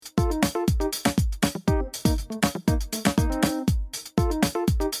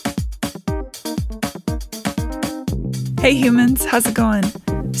Hey humans, how's it going?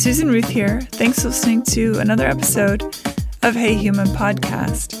 Susan Ruth here. Thanks for listening to another episode of Hey Human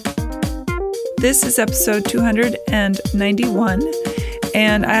Podcast. This is episode 291,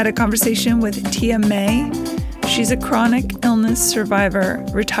 and I had a conversation with Tia May. She's a chronic illness survivor,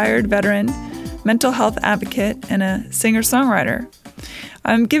 retired veteran, mental health advocate, and a singer-songwriter.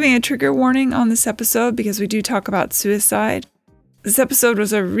 I'm giving a trigger warning on this episode because we do talk about suicide. This episode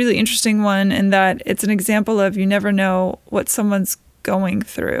was a really interesting one in that it's an example of you never know what someone's going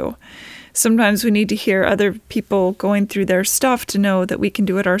through. Sometimes we need to hear other people going through their stuff to know that we can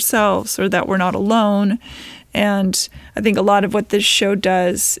do it ourselves or that we're not alone. And I think a lot of what this show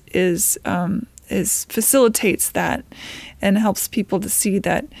does is facilitates that and helps people to see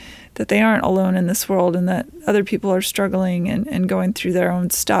that they aren't alone in this world and that other people are struggling and going through their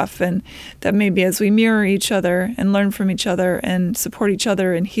own stuff. And that maybe as we mirror each other and learn from each other and support each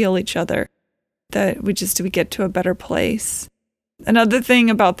other and heal each other, that we get to a better place. Another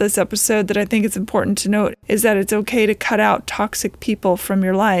thing about this episode that I think is important to note is that it's okay to cut out toxic people from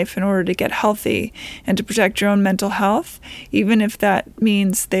your life in order to get healthy and to protect your own mental health, even if that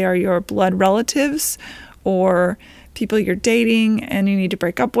means they are your blood relatives or people you're dating and you need to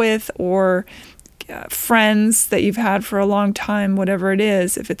break up with, or friends that you've had for a long time, whatever it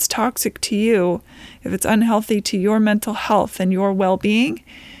is. If it's toxic to you, if it's unhealthy to your mental health and your well-being,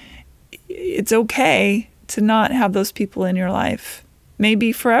 it's okay to not have those people in your life.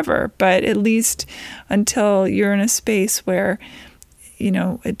 Maybe forever, but at least until you're in a space where,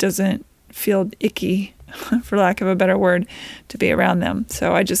 it doesn't feel icky, for lack of a better word, to be around them.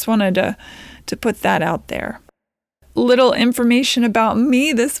 So I just wanted to put that out there. Little information about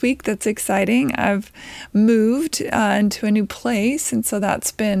me this week that's exciting. I've moved into a new place, and so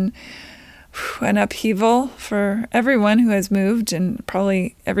that's been an upheaval for everyone who has moved, and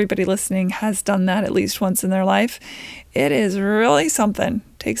probably everybody listening has done that at least once in their life. It is really something.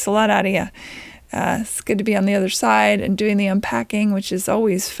 Takes a lot out of you. It's good to be on the other side and doing the unpacking, which is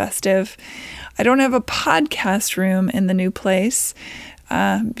always festive. I don't have a podcast room in the new place.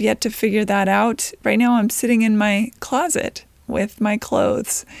 Yet to figure that out. Right now I'm sitting in my closet with my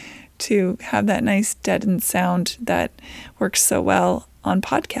clothes to have that nice deadened sound that works so well on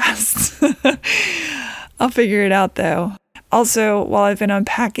podcasts. I'll figure it out though. Also, while I've been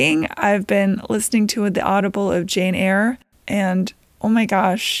unpacking, I've been listening to the Audible of Jane Eyre, and oh my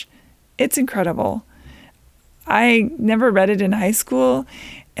gosh, it's incredible. I never read it in high school,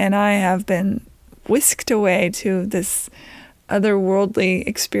 and I have been whisked away to this otherworldly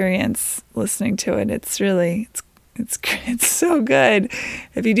experience listening to it. It's really, it's so good.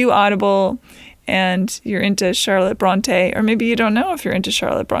 If you do Audible and you're into Charlotte Bronte, or maybe you don't know if you're into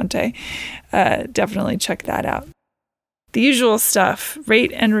Charlotte Bronte, definitely check that out. The usual stuff,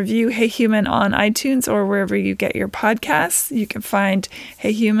 rate and review Hey Human on iTunes or wherever you get your podcasts. You can find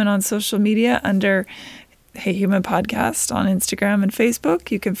Hey Human on social media under Hey Human Podcast on Instagram and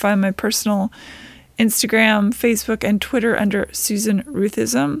Facebook. You can find my personal Instagram, Facebook, and Twitter under Susan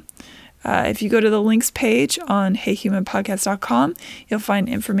Ruthism. If you go to the links page on heyhumanpodcast.com, you'll find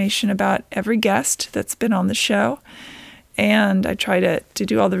information about every guest that's been on the show. And I try to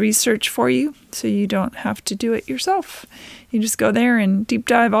do all the research for you so you don't have to do it yourself. You just go there and deep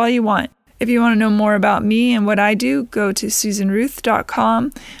dive all you want. If you want to know more about me and what I do, go to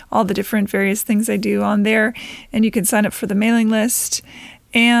susanruth.com, all the different various things I do on there, and you can sign up for the mailing list.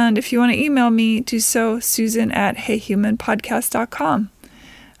 And if you want to email me, do so, susan@heyhumanpodcast.com.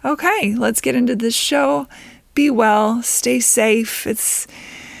 Okay, let's get into this show. Be well, stay safe. It's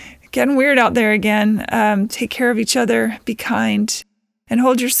getting weird out there again. Take care of each other, be kind, and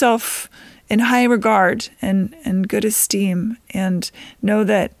hold yourself in high regard and good esteem. And know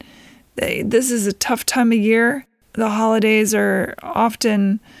that this is a tough time of year. The holidays are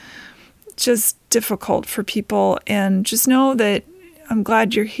often just difficult for people. And just know that I'm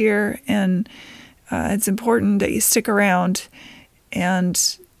glad you're here, and it's important that you stick around. And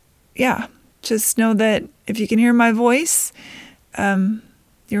yeah, just know that if you can hear my voice,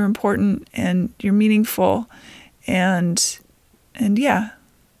 you're important and you're meaningful. And yeah,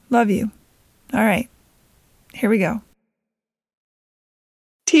 love you. All right, here we go.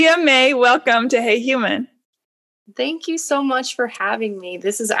 Tia May, welcome to Hey Human. Thank you so much for having me.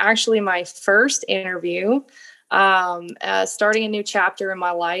 This is actually my first interview. Starting a new chapter in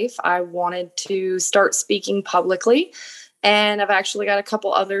my life, I wanted to start speaking publicly, and I've actually got a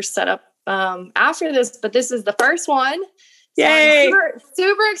couple others set up after this, but this is the first one. So Yay! I'm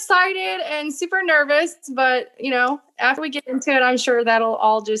super excited and super nervous, but after we get into it, I'm sure that'll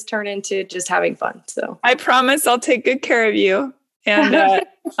all just turn into just having fun. So I promise I'll take good care of you. And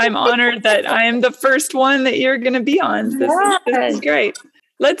I'm honored that I am the first one that you're going to be on. This is great.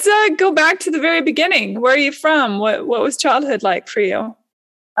 Let's go back to the very beginning. Where are you from? What was childhood like for you?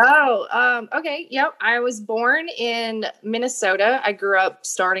 Oh, okay. Yep. I was born in Minnesota. I grew up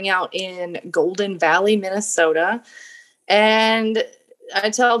starting out in Golden Valley, Minnesota. And I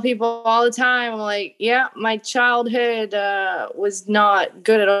tell people all the time, I'm like, yeah, my childhood was not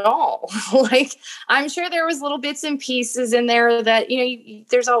good at all. Like, I'm sure there was little bits and pieces in there that,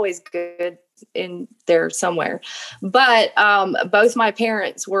 there's always good in there somewhere. But both my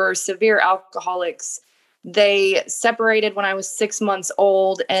parents were severe alcoholics. They separated when I was 6 months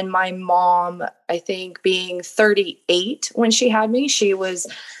old, and my mom, I think being 38 when she had me, she was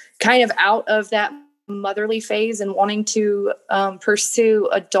kind of out of that motherly phase and wanting to pursue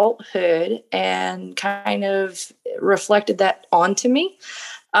adulthood, and kind of reflected that onto me.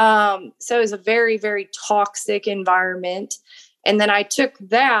 So it was a very, very toxic environment. And then I took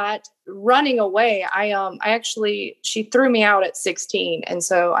that running away. She threw me out at 16. And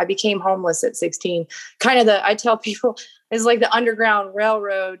so I became homeless at 16. I tell people is like the Underground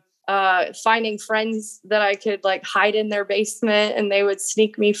Railroad, finding friends that I could like hide in their basement, and they would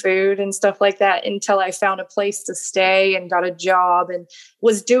sneak me food and stuff like that until I found a place to stay and got a job and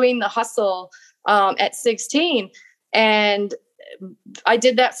was doing the hustle at 16. And I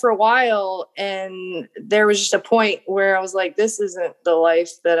did that for a while, and there was just a point where I was like, this isn't the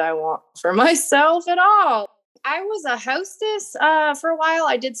life that I want for myself at all. I was a hostess for a while.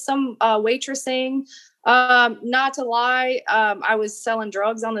 I did some waitressing. Not to lie, I was selling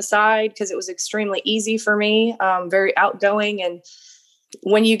drugs on the side because it was extremely easy for me, very outgoing. And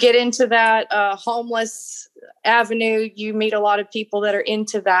when you get into that homeless avenue, you meet a lot of people that are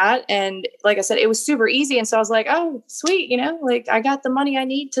into that. And like I said, it was super easy. And so I was like, oh, sweet. Like I got the money I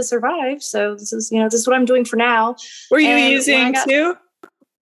need to survive. So this is what I'm doing for now. Were you using too?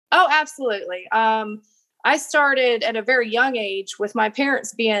 Oh, absolutely. I started at a very young age with my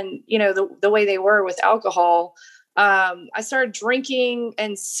parents being, the way they were with alcohol. I started drinking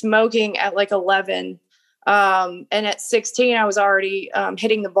and smoking at like 11. And at 16, I was already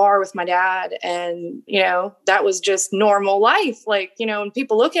hitting the bar with my dad. And, that was just normal life. Like, when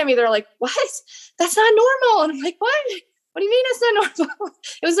people look at me, they're like, what? That's not normal. And I'm like, what? What do you mean it's not normal?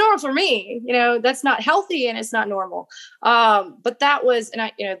 It was normal for me. That's not healthy and it's not normal. But that was,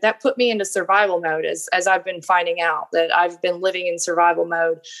 and that put me into survival mode as I've been finding out that I've been living in survival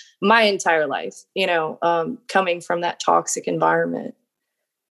mode my entire life, coming from that toxic environment.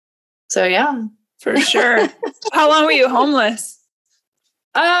 So, yeah. For sure. How long were you homeless?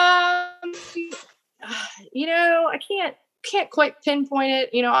 I can't quite pinpoint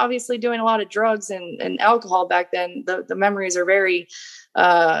it. Obviously doing a lot of drugs and alcohol back then, the memories are very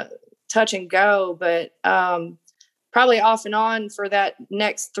touch and go, but probably off and on for that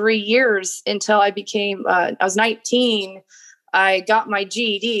next 3 years until I became, I was 19. I got my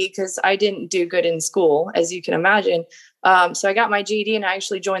GED because I didn't do good in school, as you can imagine. So I got my GED, and I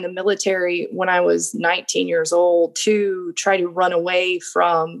actually joined the military when I was 19 years old to try to run away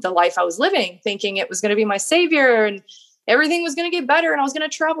from the life I was living, thinking it was going to be my savior and everything was going to get better and I was going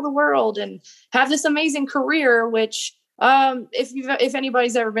to travel the world and have this amazing career, which if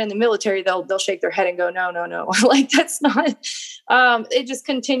anybody's ever been in the military, they'll shake their head and go, no. Like that's not, it just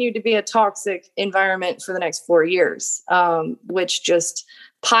continued to be a toxic environment for the next 4 years, which just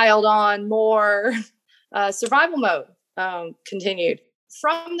piled on more survival mode. Continued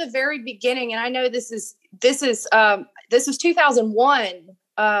from the very beginning. And I know this is 2001.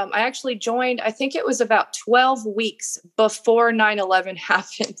 I actually joined, I think it was about 12 weeks before 9/11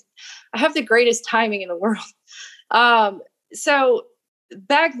 happened. I have the greatest timing in the world. So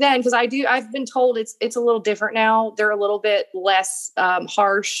back then, because I've been told it's a little different now. They're a little bit less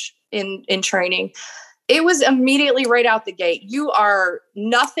harsh in training. It was immediately right out the gate. You are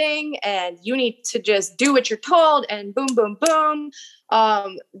nothing and you need to just do what you're told, and boom, boom, boom.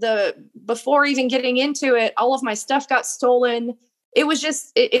 Before even getting into it, all of my stuff got stolen. It was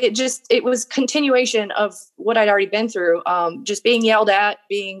just, it was continuation of what I'd already been through. Just being yelled at,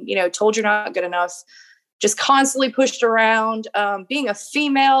 being, told you're not good enough, just constantly pushed around, being a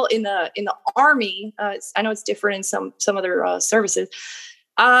female in the Army. I know it's different in some other services.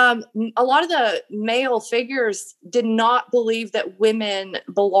 A lot of the male figures did not believe that women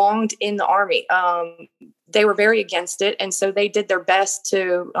belonged in the Army. They were very against it. And so they did their best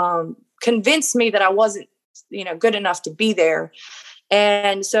to convince me that I wasn't, good enough to be there.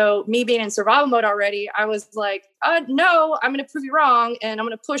 And so me being in survival mode already, I was like, no, I'm going to prove you wrong. And I'm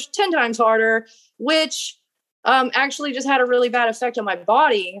going to push 10 times harder, which actually just had a really bad effect on my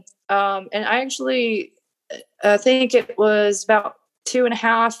body. And I actually I think it was about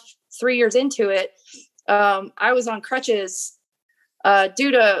 2.5, 3 years into it. I was on crutches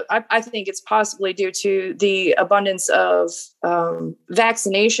due to, I think it's possibly due to the abundance of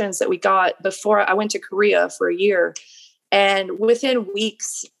vaccinations that we got before I went to Korea for a year. And within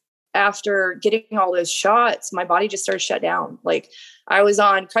weeks after getting all those shots, my body just started to shut down. Like, I was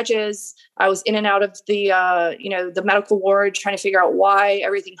on crutches. I was in and out of the, the medical ward trying to figure out why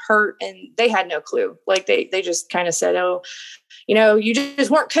everything hurt. And they had no clue. Like, they just kind of said, oh, you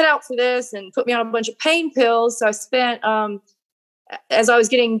just weren't cut out for this, and put me on a bunch of pain pills. So I spent, as I was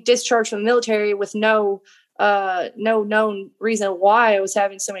getting discharged from the military with no known reason why I was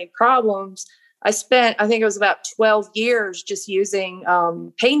having so many problems, I spent, I think it was about 12 years just using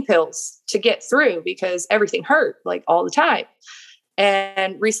pain pills to get through, because everything hurt like all the time.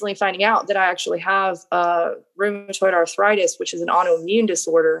 And recently finding out that I actually have rheumatoid arthritis, which is an autoimmune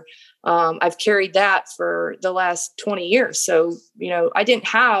disorder. I've carried that for the last 20 years. So, I didn't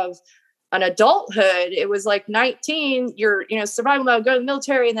have an adulthood. It was like 19, you're, survival mode, go to the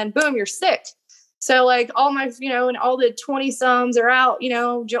military, and then boom, you're sick. So like all my, and all the 20 somes are out,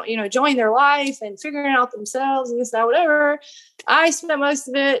 join their life and figuring out themselves and this, that, whatever. I spent most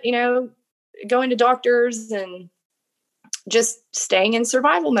of it, going to doctors and just staying in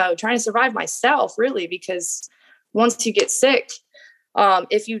survival mode, trying to survive myself, really, because once you get sick,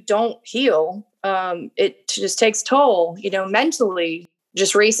 if you don't heal, it just takes toll, mentally.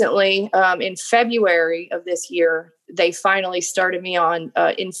 Just recently, in February of this year, they finally started me on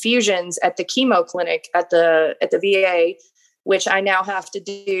infusions at the chemo clinic at the VA, which I now have to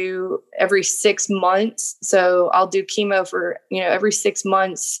do every 6 months. So I'll do chemo for, every 6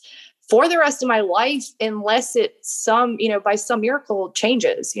 months for the rest of my life, unless it by some miracle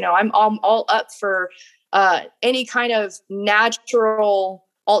changes. I'm all up for any kind of natural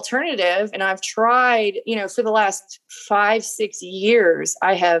alternative. And I've tried, for the last 5-6 years,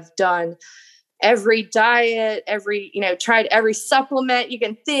 I have done every diet, tried every supplement you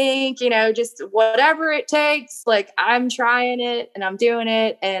can think, just whatever it takes. Like, I'm trying it and I'm doing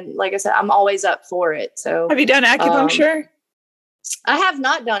it. And like I said, I'm always up for it. So have you done acupuncture? I have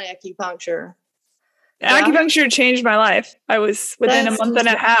not done acupuncture. Acupuncture changed my life. I was within a month and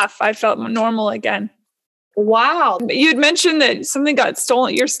a half, I felt normal again. Wow. You had mentioned that something got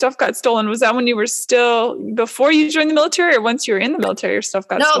stolen. Your stuff got stolen. Was that when you were still, before you joined the military, or once you were in the military, your stuff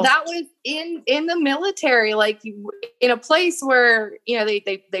got stolen? No, that was in the military, like in a place where,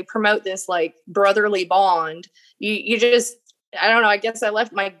 they promote this like brotherly bond. You just, I don't know, I guess I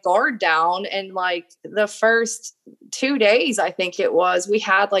left my guard down, and like the first 2 days, I think it was, we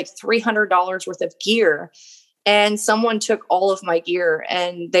had like $300 worth of gear. And someone took all of my gear,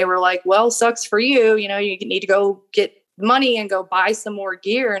 and they were like, well, sucks for you. You need to go get money and go buy some more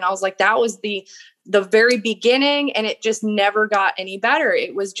gear. And I was like, that was the very beginning. And it just never got any better.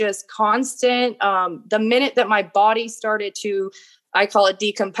 It was just constant. The minute that my body started to, I call it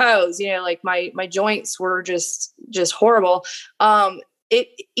decompose, like my joints were just horrible. It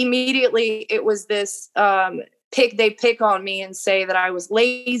immediately, it was this, they pick on me and say that I was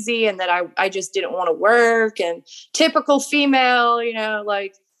lazy and that I just didn't want to work, and typical female,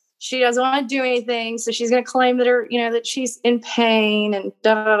 like she doesn't want to do anything. So she's going to claim that that she's in pain and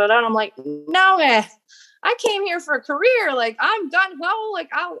da, da, da, da. And I'm like, no, man, I came here for a career. Like, I'm gun ho. Like,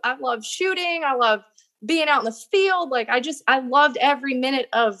 I love shooting. I love being out in the field. Like, I loved every minute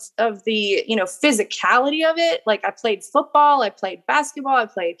of the, physicality of it. Like, I played football, I played basketball, I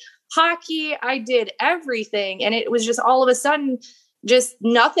played hockey, I did everything. And it was just all of a sudden, just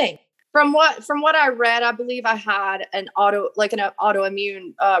nothing. From what I read, I believe I had an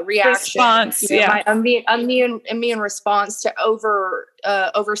autoimmune reaction. Response, my immune response to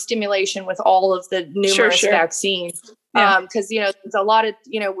overstimulation with all of the numerous vaccines. Because there's a lot of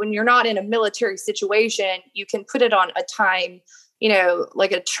when you're not in a military situation, you can put it on a time,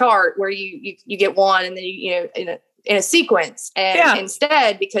 like a chart where you get one, and then in a sequence. And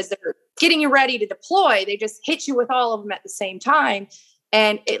instead, because they're getting you ready to deploy, they just hit you with all of them at the same time.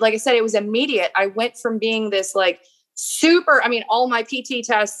 And like I said, it was immediate. I went from being this like super, all my PT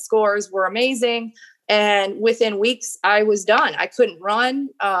test scores were amazing. And within weeks, I was done. I couldn't run.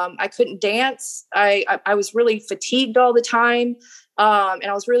 I couldn't dance. I was really fatigued all the time. And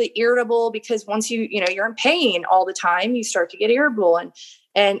I was really irritable, because once you're in pain all the time, you start to get irritable. And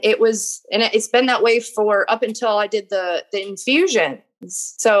it's been that way for up until I did the infusion.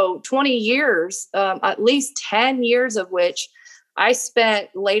 So 20 years, at least 10 years of which I spent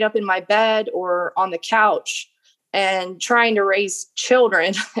laid up in my bed or on the couch and trying to raise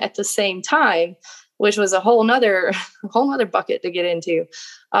children at the same time, which was a whole nother bucket to get into.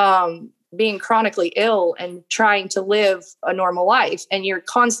 being chronically ill and trying to live a normal life. And you're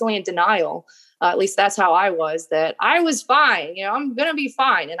constantly in denial. At least that's how I was, that I was fine. I'm going to be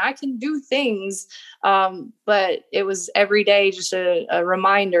fine and I can do things. But it was every day just a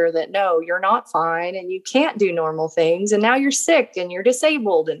reminder that no, you're not fine and you can't do normal things. And now you're sick and you're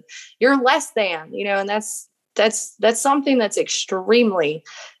disabled and you're less than, and that's something that's extremely,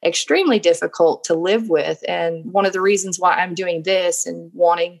 extremely difficult to live with. And one of the reasons why I'm doing this and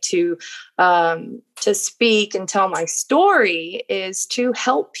wanting to speak and tell my story is to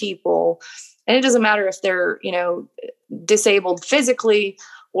help people. And it doesn't matter if they're, disabled physically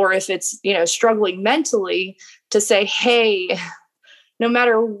or if it's, struggling mentally, to say, hey, no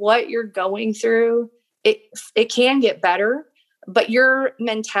matter what you're going through, it can get better, but your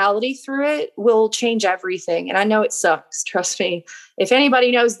mentality through it will change everything. And I know it sucks. Trust me. If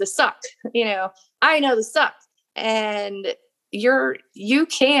anybody knows the suck, I know the suck. And you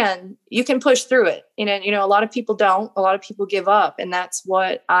can push through it. A lot of people don't. A lot of people give up. And that's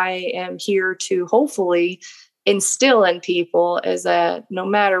what I am here to hopefully instill in people, is that no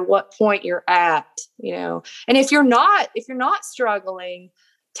matter what point you're at, and if you're not struggling,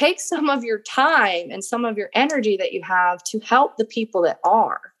 take some of your time and some of your energy that you have to help the people that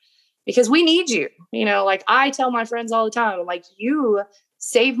are, because we need you. Like I tell my friends all the time, I'm like, you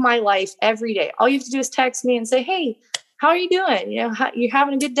save my life every day. All you have to do is text me and say, hey, how are you doing? You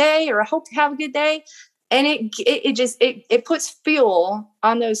having a good day? Or I hope you have a good day. And it puts fuel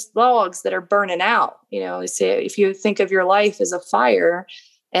on those logs that are burning out. If you think of your life as a fire,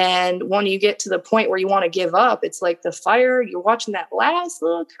 and when you get to the point where you want to give up, it's like the fire, you're watching that last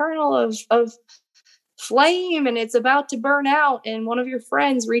little kernel of flame and it's about to burn out. And one of your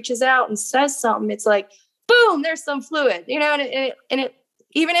friends reaches out and says something. It's like, boom, there's some fluid, and it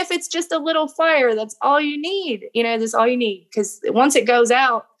even if it's just a little fire, that's all you need. That's all you need. Because once it goes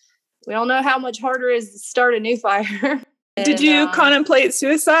out, we all know how much harder it is to start a new fire. Did you contemplate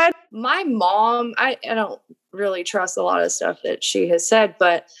suicide? My mom, I don't really trust a lot of stuff that she has said,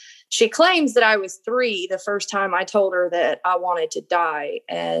 but she claims that I was 3 the first time I told her that I wanted to die.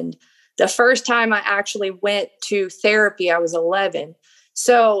 And the first time I actually went to therapy, I was 11.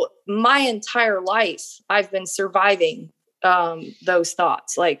 So my entire life, I've been surviving those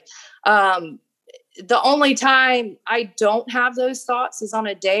thoughts. Like, the only time I don't have those thoughts is on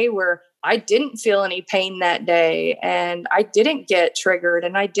a day where I didn't feel any pain that day and I didn't get triggered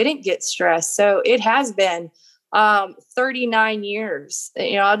and I didn't get stressed. So it has been 39 years.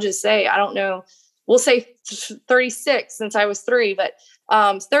 I'll just say, I don't know, we'll say 36 since I was 3, but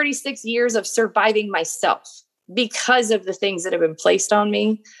 36 years of surviving myself because of the things that have been placed on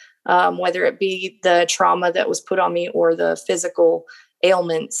me, whether it be the trauma that was put on me or the physical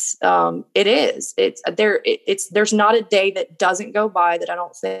ailments. There's not a day that doesn't go by that I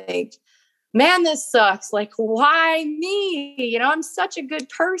don't think, man, this sucks. Like, why me? I'm such a good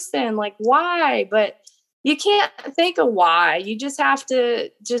person. Like, why? But you can't think of why. You just have to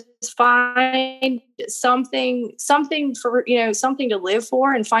just find something for, something to live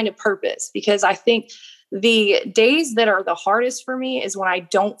for and find a purpose. Because I think the days that are the hardest for me is when I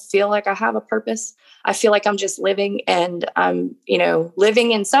don't feel like I have a purpose. I feel like I'm just living and I'm,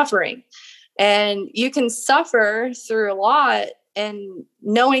 living and suffering. And you can suffer through a lot, and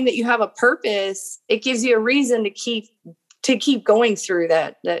knowing that you have a purpose, it gives you a reason to keep going through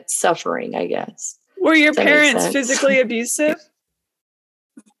that suffering, I guess. Were your parents physically abusive?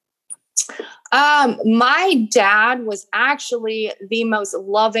 My dad was actually the most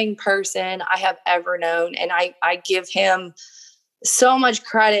loving person I have ever known. And I give him so much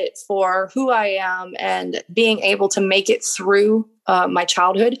credit for who I am and being able to make it through my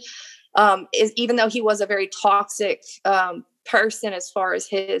childhood. Even though he was a very toxic person as far as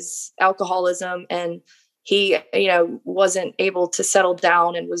his alcoholism, and he, wasn't able to settle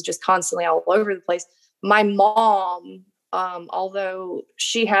down and was just constantly all over the place. My mom, although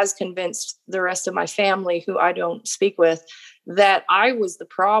she has convinced the rest of my family, who I don't speak with, that I was the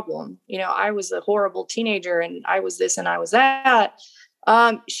problem. I was a horrible teenager and I was this and I was that.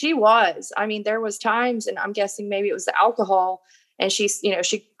 She was. I mean, there was times, and I'm guessing maybe it was the alcohol, and she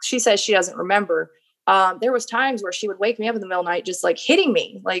says she doesn't remember. There was times where she would wake me up in the middle of the night, just like hitting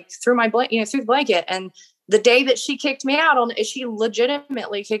me, like through my through the blanket. And the day that she kicked me out she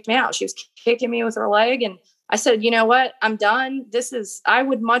legitimately kicked me out. She was kicking me with her leg. And I said, you know what? I'm done. I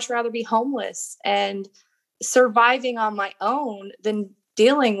would much rather be homeless and surviving on my own than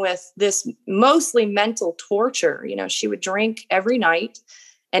dealing with this mostly mental torture. She would drink every night,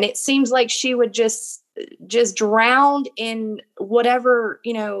 and it seems like she would just drown in whatever,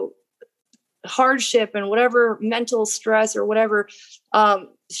 hardship and whatever mental stress or whatever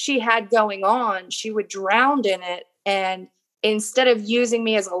she had going on, she would drown in it. And instead of using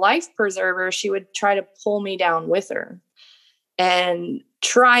me as a life preserver, she would try to pull me down with her. And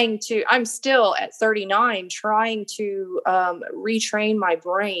I'm still at 39, trying to retrain my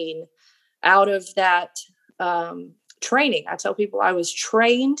brain out of that training. I tell people I was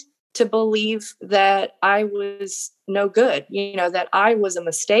trained to believe that I was no good, that I was a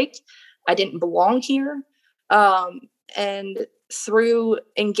mistake. I didn't belong here. And through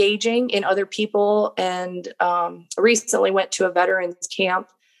engaging in other people, and recently went to a veterans camp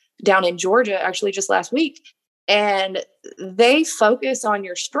down in Georgia, actually just last week, and they focus on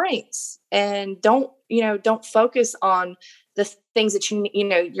your strengths and don't focus on the things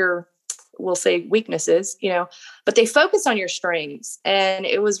that we'll say weaknesses, but they focus on your strengths. And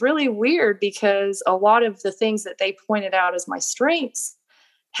it was really weird because a lot of the things that they pointed out as my strengths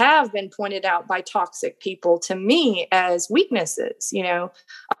have been pointed out by toxic people to me as weaknesses.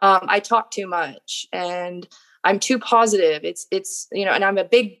 I talk too much and I'm too positive. It's and I'm a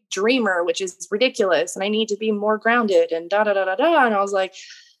big dreamer, which is ridiculous. And I need to be more grounded and da, da, da, da, da. And I was like,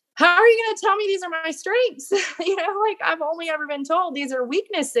 how are you going to tell me these are my strengths? I've only ever been told these are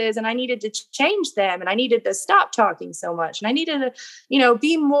weaknesses, and I needed to change them, and I needed to stop talking so much. And I needed to,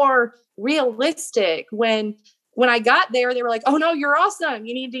 be more realistic. When I got there, they were like, oh no, you're awesome.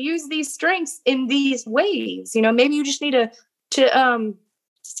 You need to use these strengths in these ways. Maybe you just need to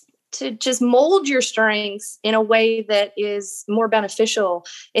just mold your strengths in a way that is more beneficial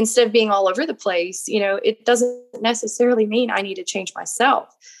instead of being all over the place. It doesn't necessarily mean I need to change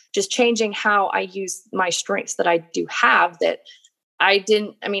myself. Just changing how I use my strengths that I do have that I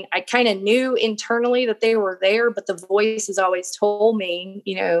kind of knew internally that they were there, but the voice has always told me,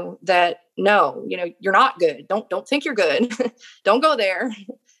 that no, you're not good. Don't think you're good. Don't go there.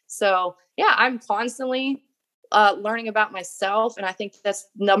 So yeah, I'm constantly learning about myself. And I think that's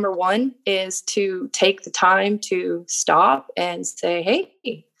number one, is to take the time to stop and say,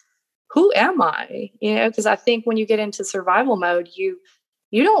 hey, who am I? Because I think when you get into survival mode, you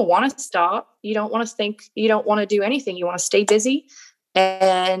don't want to stop. You don't want to think. You don't want to do anything. You want to stay busy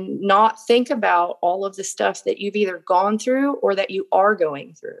and not think about all of the stuff that you've either gone through or that you are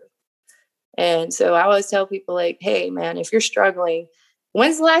going through. And so I always tell people, like, hey, man, if you're struggling,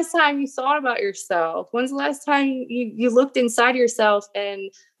 when's the last time you thought about yourself? When's the last time you looked inside yourself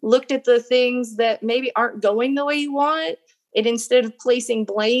and looked at the things that maybe aren't going the way you want? And instead of placing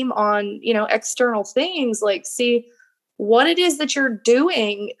blame on, external things, like, see what it is that you're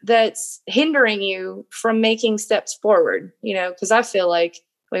doing that's hindering you from making steps forward, because I feel like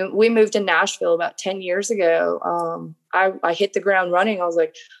when we moved to Nashville about 10 years ago, I hit the ground running. I was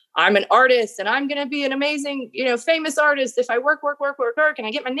like, I'm an artist and I'm going to be an amazing, famous artist if I work and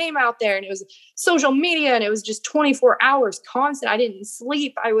I get my name out there. And it was social media, and it was just 24 hours constant. I didn't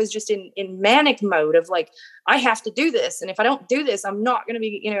sleep. I was just in manic mode of like, I have to do this. And if I don't do this, I'm not going to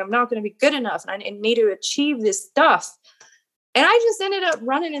be, I'm not going to be good enough. And I need to achieve this stuff. And I just ended up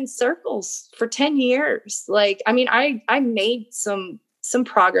running in circles for 10 years. Like, I made some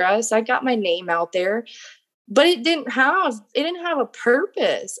progress. I got my name out there, but it didn't have a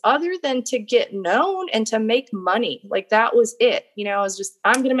purpose other than to get known and to make money. Like, that was it. I was just,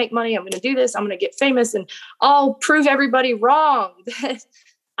 I'm going to make money. I'm going to do this. I'm going to get famous, and I'll prove everybody wrong that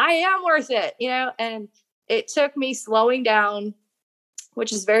I am worth it, and it took me slowing down,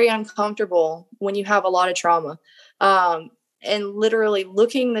 which is very uncomfortable when you have a lot of trauma. And literally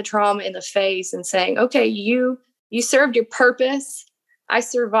looking the trauma in the face and saying, okay, you served your purpose. I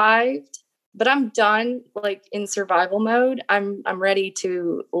survived, but I'm done, like, in survival mode. I'm ready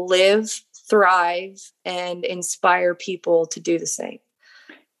to live, thrive, and inspire people to do the same.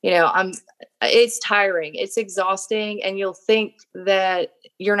 It's tiring, it's exhausting, and you'll think that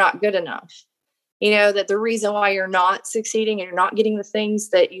you're not good enough. That the reason why you're not succeeding and you're not getting the things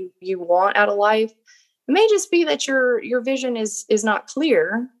that you want out of life, it may just be that your vision is not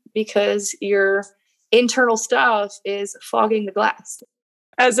clear because your internal stuff is fogging the glass.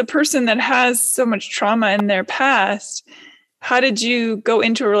 As a person that has so much trauma in their past, how did you go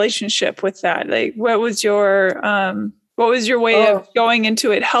into a relationship with that? Like, what was your way of going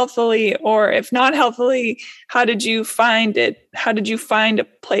into it healthily, or if not healthily, how did you find it? How did you find a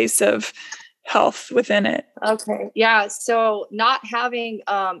place of health within it? Okay. Yeah. So not having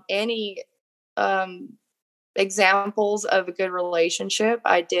any examples of a good relationship,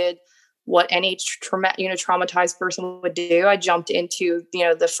 I did what any traumatized person would do. I jumped into,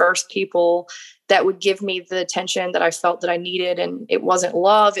 the first people that would give me the attention that I felt that I needed. And it wasn't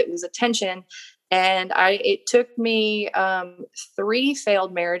love, it was attention. And it took me 3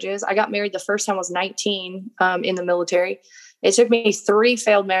 failed marriages. I got married the first time I was 19 in the military. It took me 3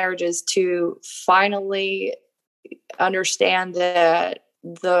 failed marriages to finally understand that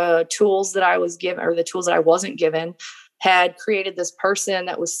the tools that I was given, or the tools that I wasn't given, had created this person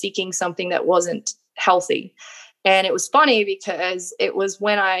that was seeking something that wasn't healthy. And it was funny because it was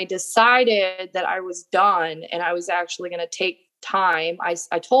when I decided that I was done and I was actually going to take time. I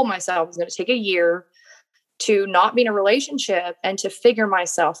told myself I was going to take a year to not be in a relationship and to figure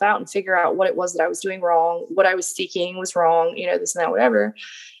myself out and figure out what it was that I was doing wrong, what I was seeking was wrong, this and that, whatever,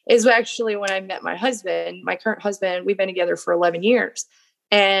 is actually when I met my husband, my current husband. We've been together for 11 years.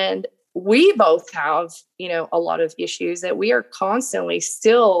 And we both have, a lot of issues that we are constantly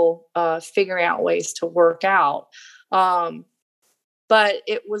still figuring out ways to work out. But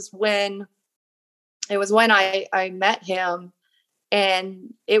it was when I met him,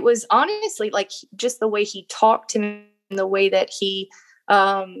 and it was honestly like just the way he talked to me and the way that he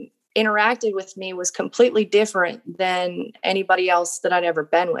interacted with me was completely different than anybody else that I'd ever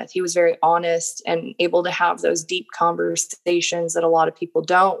been with. He was very honest and able to have those deep conversations that a lot of people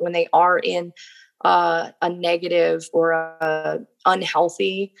don't when they are in a negative or a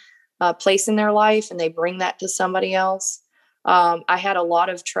unhealthy place in their life, and they bring that to somebody else. I had a lot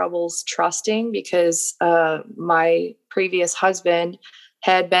of troubles trusting because my previous husband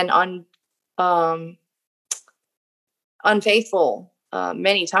had been unfaithful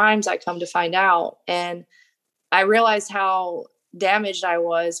many times, I come to find out. And I realized how damaged I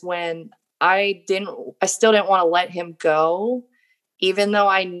was when I still didn't want to let him go, even though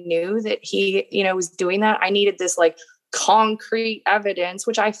I knew that he, was doing that. I needed this like concrete evidence,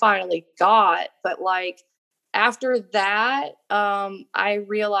 which I finally got. But like, after that, I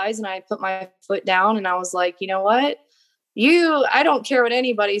realized, and I put my foot down, and I was like, you know what? I don't care what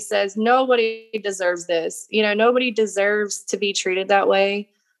anybody says. Nobody deserves this. Nobody deserves to be treated that way.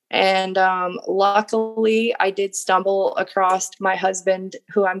 And luckily, I did stumble across my husband,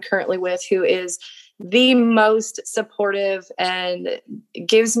 who I'm currently with, who is the most supportive and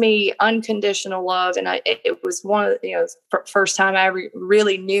gives me unconditional love. And it was one of the first time I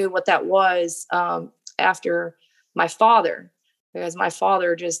really knew what that was. After my father, because my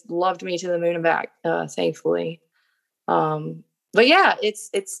father just loved me to the moon and back, thankfully. But yeah,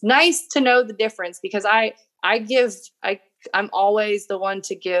 it's nice to know the difference, because I'm always the one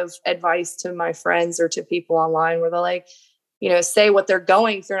to give advice to my friends or to people online where they're like, say what they're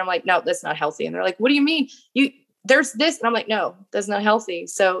going through. And I'm like, no, that's not healthy. And they're like, what do you mean? There's this. And I'm like, no, that's not healthy.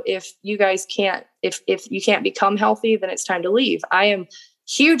 So if you guys if you can't become healthy, then it's time to leave. I am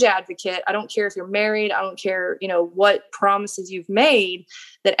huge advocate. I don't care if you're married. I don't care, what promises you've made,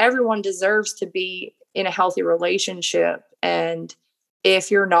 that everyone deserves to be in a healthy relationship. And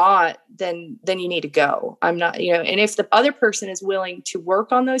if you're not, then you need to go. I'm not, and if the other person is willing to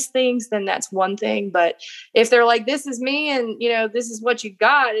work on those things, then that's one thing. But if they're like, this is me and, this is what you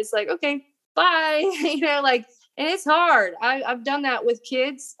got, it's like, okay, bye, and it's hard. I've done that with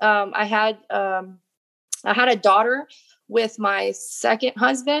kids. I had a daughter with my second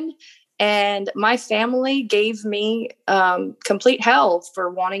husband, and my family gave me complete hell for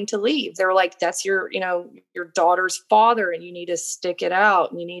wanting to leave. They were like, that's your daughter's father, and you need to stick it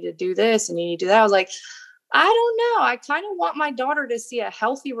out, and you need to do this, and you need to do that. I was like, I don't know. I kind of want my daughter to see a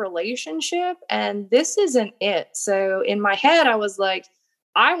healthy relationship, and this isn't it. So in my head, I was like,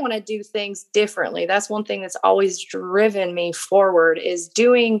 I want to do things differently. That's one thing that's always driven me forward, is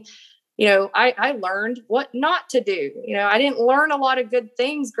doing. I learned what not to do. I didn't learn a lot of good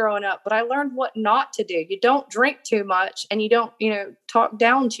things growing up, but I learned what not to do. You don't drink too much, and you don't, talk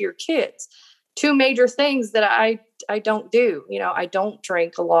down to your kids. 2 major things that I don't do. I don't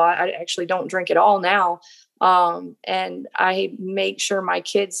drink a lot. I actually don't drink at all now. And I make sure my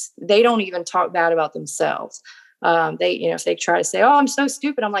kids, they don't even talk bad about themselves. They, if they try to say, oh, I'm so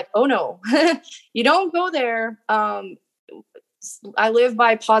stupid, I'm like, oh no, you don't go there. I live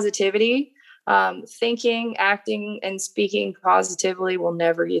by positivity. Thinking, acting, and speaking positively will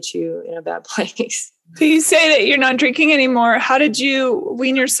never get you in a bad place. So you say that you're not drinking anymore. How did you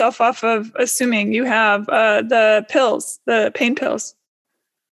wean yourself off of, assuming you have the pills, the pain pills?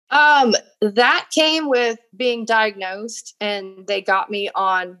 That came with being diagnosed, and they got me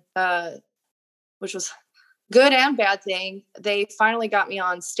on, which was good and bad thing. They finally got me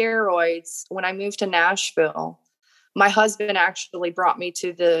on steroids when I moved to Nashville. My husband actually brought me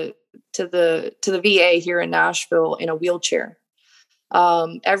to the VA here in Nashville in a wheelchair.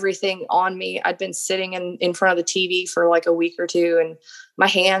 Everything on me, I'd been sitting in front of the TV for like a week or two, and my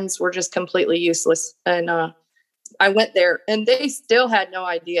hands were just completely useless. And I went there, and they still had no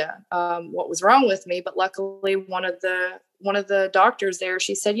idea what was wrong with me. But luckily, one of the doctors there,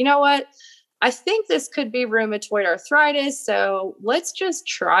 she said, you know what? I think this could be rheumatoid arthritis. So let's just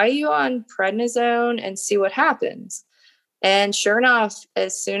try you on prednisone and see what happens. And sure enough,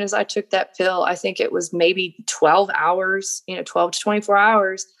 as soon as I took that pill, I think it was maybe 12 hours, 12 to 24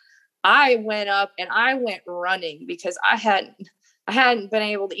 hours, I went up and I went running because I hadn't been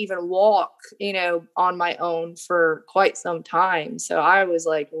able to even walk, on my own for quite some time. So I was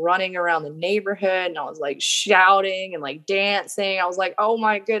like running around the neighborhood and I was like shouting and like dancing. I was like, oh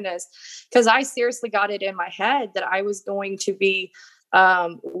my goodness. Because I seriously got it in my head that I was going to be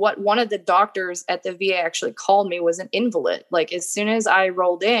what one of the doctors at the VA actually called me was an invalid. Like as soon as I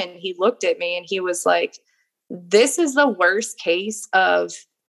rolled in, he looked at me and he was like, this is the worst case of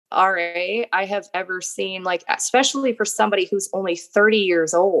RA I have ever seen, like, especially for somebody who's only 30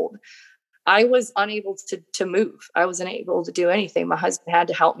 years old. I was unable to move. I wasn't able to do anything. My husband had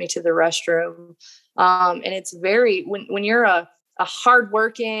to help me to the restroom. And it's very, when you're a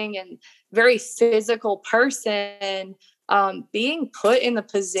hardworking and very physical person, being put in the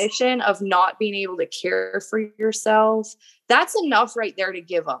position of not being able to care for yourself, that's enough right there to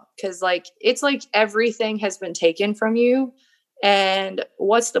give up. Cause like, it's like everything has been taken from you. And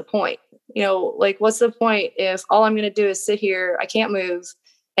what's the point? What's the point if all I'm going to do is sit here, I can't move,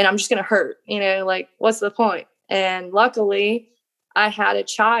 and I'm just going to hurt, what's the point? And luckily I had a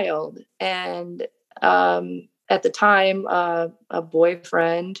child and, at the time, a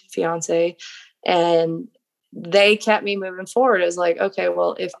boyfriend, fiance, and they kept me moving forward. It was like, okay,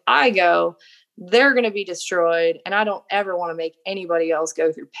 well, if I go, they're going to be destroyed and I don't ever want to make anybody else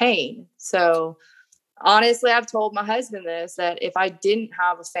go through pain. So honestly, I've told my husband this, that if I didn't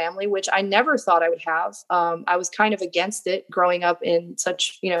have a family, which I never thought I would have, I was kind of against it growing up in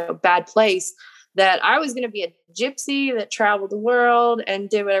such, bad place, that I was going to be a gypsy that traveled the world and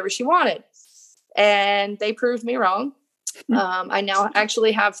did whatever she wanted. And they proved me wrong. I now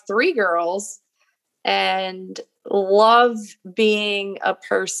actually have 3 girls and love being a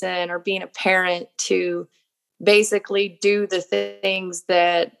person or being a parent to basically do the things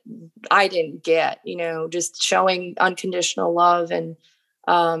that I didn't get, just showing unconditional love and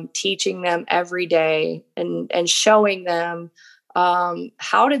teaching them every day and showing them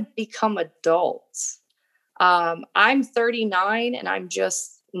how to become adults. I'm 39 and I'm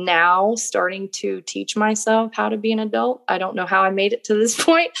just now starting to teach myself how to be an adult. I don't know how I made it to this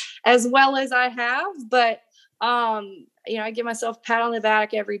point as well as I have, but I give myself a pat on the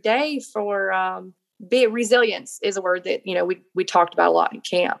back every day for resilience is a word that, we talked about a lot in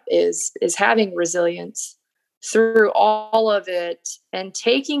camp is having resilience through all of it and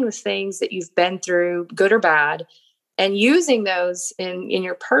taking the things that you've been through, good or bad, and using those in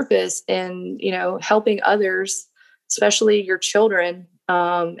your purpose and, helping others, especially your children,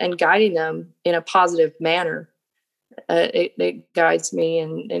 and guiding them in a positive manner. It guides me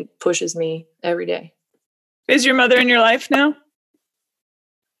and pushes me every day. Is your mother in your life now?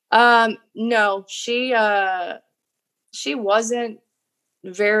 No, she wasn't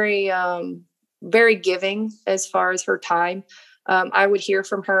very, very giving as far as her time. I would hear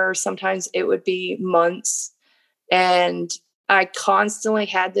from her. Sometimes it would be months, and I constantly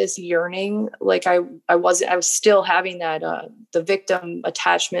had this yearning. Like I was still having that, the victim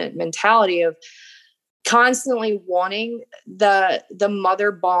attachment mentality of constantly wanting the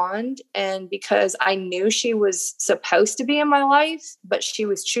mother bond. And because I knew she was supposed to be in my life, but she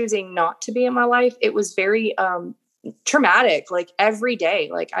was choosing not to be in my life, it was very traumatic. Like every day,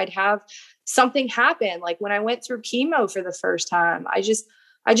 like I'd have something happen. Like when I went through chemo for the first time, I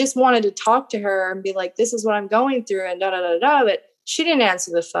just wanted to talk to her and be like, this is what I'm going through and da da da da. But she didn't answer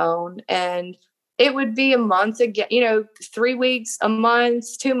the phone, and it would be a month again, 3 weeks, a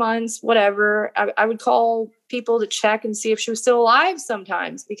month, 2 months, whatever. I would call people to check and see if she was still alive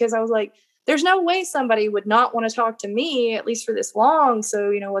sometimes, because I was like, there's no way somebody would not want to talk to me, at least for this long.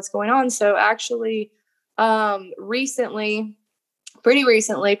 So, what's going on? So actually, pretty recently,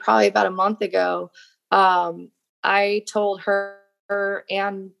 probably about a month ago, I told her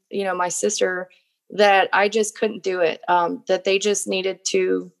and, my sister that I just couldn't do it, that they just needed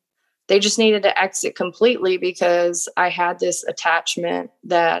to exit completely, because I had this attachment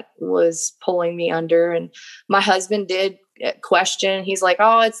that was pulling me under. And my husband did question. He's like,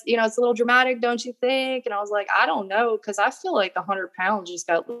 oh, it's a little dramatic, don't you think? And I was like, I don't know, because I feel like 100 pounds just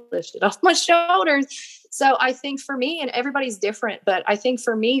got lifted off my shoulders. So I think for me, and everybody's different, but I think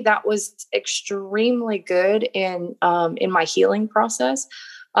for me, that was extremely good in my healing process.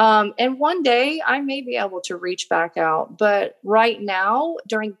 And one day I may be able to reach back out, but right now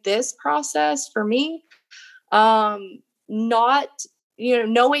during this process for me, not,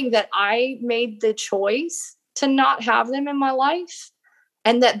 knowing that I made the choice to not have them in my life,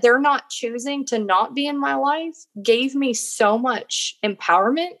 and that they're not choosing to not be in my life gave me so much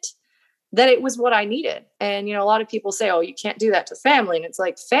empowerment that it was what I needed. And, a lot of people say, oh, you can't do that to family. And it's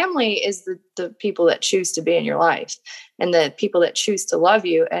like, family is the people that choose to be in your life and the people that choose to love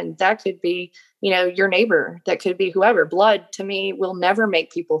you. And that could be, your neighbor, that could be whoever. Blood to me will never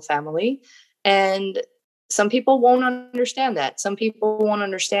make people family. And some people won't understand that. Some people won't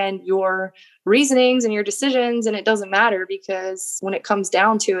understand your reasonings and your decisions. And it doesn't matter, because when it comes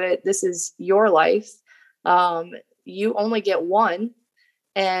down to it, this is your life. You only get one.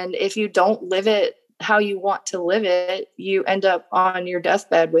 And if you don't live it how you want to live it, you end up on your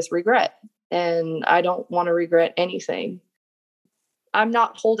deathbed with regret. And I don't want to regret anything. I'm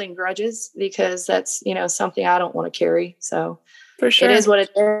not holding grudges, because that's, something I don't want to carry. So for sure, it is what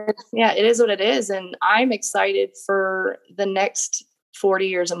it is. Yeah, it is what it is. And I'm excited for the next 40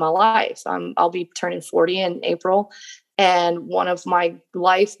 years of my life. I'll be turning 40 in April. And one of my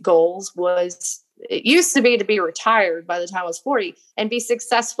life goals was, it used to be retired by the time I was 40 and be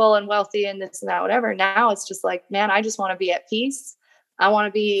successful and wealthy and this and that, whatever. Now it's just like, man, I just want to be at peace. I want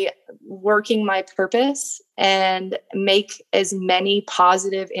to be working my purpose and make as many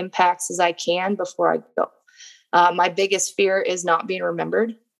positive impacts as I can before I go. My biggest fear is not being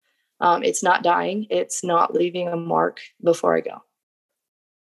remembered. It's not dying. It's not leaving a mark before I go.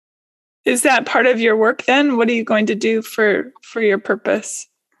 Is that part of your work then? What are you going to do for your purpose?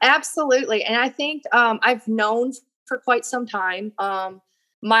 Absolutely. And I think I've known for quite some time,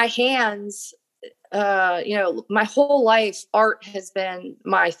 my hands, my whole life, art has been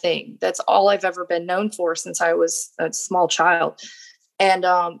my thing. That's all I've ever been known for since I was a small child. And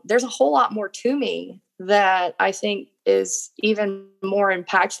there's a whole lot more to me that I think is even more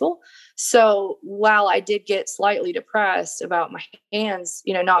impactful. So while I did get slightly depressed about my hands,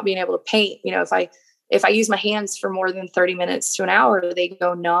 not being able to paint, if I use my hands for more than 30 minutes to an hour, they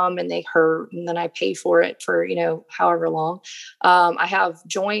go numb and they hurt. And then I pay for it for, however long. I have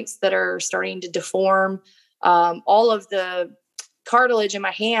joints that are starting to deform. All of the cartilage in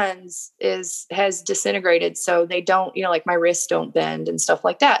my hands has disintegrated. So they don't, like my wrists don't bend and stuff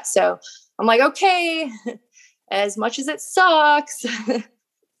like that. So I'm like, okay, as much as it sucks,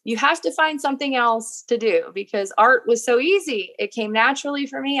 you have to find something else to do, because art was so easy. It came naturally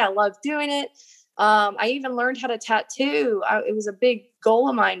for me. I loved doing it. I even learned how to tattoo. It was a big goal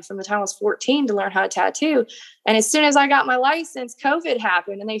of mine from the time I was 14 to learn how to tattoo. And as soon as I got my license, COVID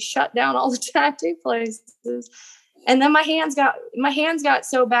happened and they shut down all the tattoo places. And then my hands got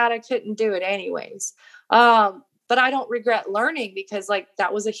so bad I couldn't do it anyways. But I don't regret learning, because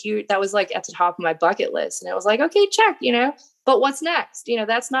that was like at the top of my bucket list. And it was like, okay, check, but what's next?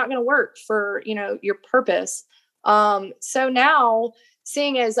 That's not going to work for, your purpose. So now,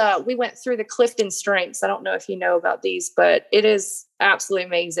 seeing as we went through the Clifton Strengths, I don't know if you know about these, but it is absolutely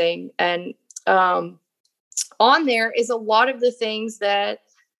amazing. And on there is a lot of the things that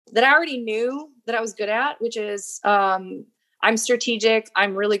I already knew that I was good at, which is I'm strategic.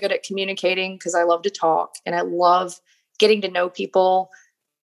 I'm really good at communicating because I love to talk and I love getting to know people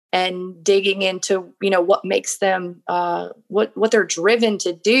and digging into, what makes them, what they're driven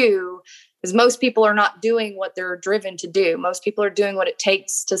to do. Because most people are not doing what they're driven to do. Most people are doing what it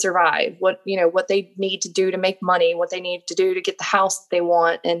takes to survive, what they need to do to make money, what they need to do to get the house that they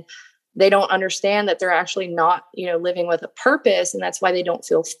want. And they don't understand that they're actually not, living with a purpose. And that's why they don't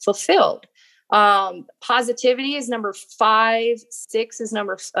feel fulfilled. Positivity is number 5. 6 is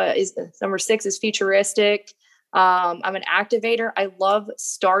number 6 is futuristic. I'm an activator. I love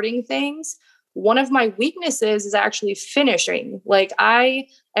starting things. One of my weaknesses is actually finishing. Like I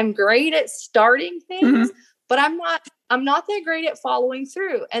am great at starting things, but I'm not that great at following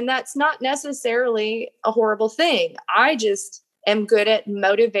through. And that's not necessarily a horrible thing. I just am good at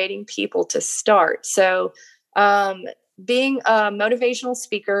motivating people to start. So, being a motivational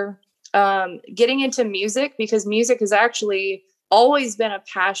speaker, getting into music, because music has actually always been a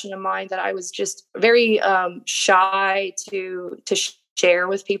passion of mine that I was just very shy to share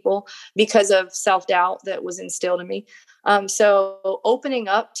with people because of self-doubt that was instilled in me. So opening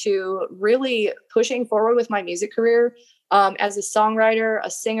up to really pushing forward with my music career as a songwriter,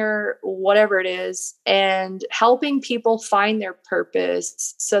 a singer, whatever it is, and helping people find their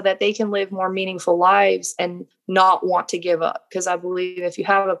purpose so that they can live more meaningful lives and not want to give up. Because I believe if you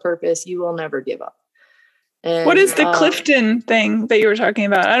have a purpose, you will never give up. And, what is the Clifton thing that you were talking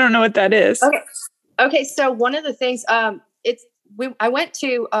about? I don't know what that is. Okay. So one of the things, I went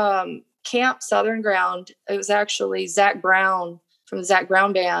to Camp Southern Ground. It was actually Zach Brown from the Zach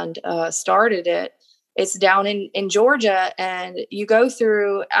Brown Band started it. It's down in Georgia, and you go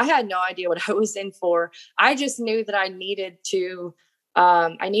through. I had no idea what I was in for. I just knew that I needed to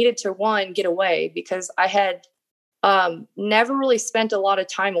I needed to, one, get away because I had never really spent a lot of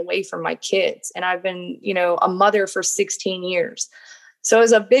time away from my kids. And I've been, a mother for 16 years. So it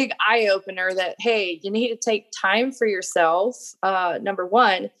was a big eye opener that, hey, you need to take time for yourself, number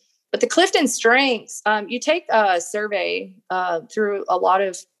one. But the Clifton Strengths, you take a survey through a lot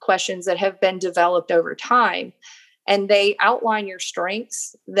of questions that have been developed over time, and they outline your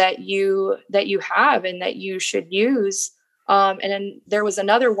strengths that you have and that you should use. And then there was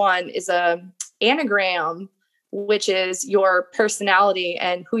another one is a anagram, which is your personality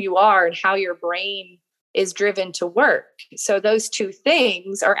and who you are and how your brain is driven to work. So those two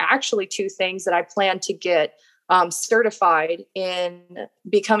things are actually two things that I plan to get certified in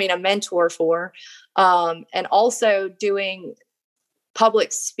becoming a mentor for, and also doing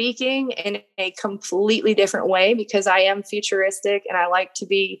public speaking in a completely different way, because I am futuristic and I like to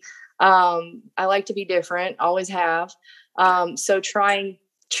be different, always have. So trying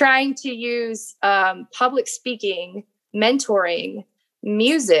to use public speaking, mentoring,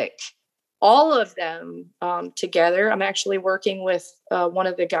 music, all of them together. I'm actually working with one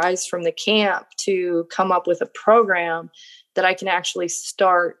of the guys from the camp to come up with a program that I can actually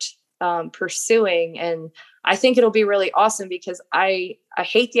start pursuing. And I think it'll be really awesome, because I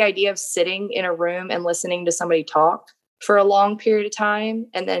hate the idea of sitting in a room and listening to somebody talk for a long period of time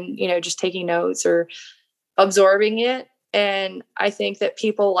and then, just taking notes or absorbing it. And I think that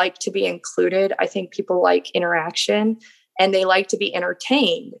people like to be included. I think people like interaction and they like to be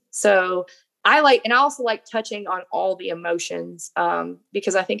entertained. So I also like touching on all the emotions,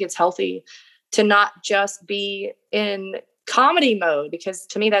 because I think it's healthy to not just be in comedy mode, because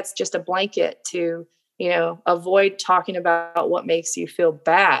to me, that's just a blanket to, avoid talking about what makes you feel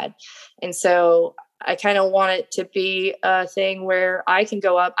bad. And so I kind of want it to be a thing where I can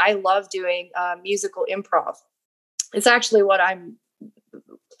go up. I love doing musical improv. It's actually what I'm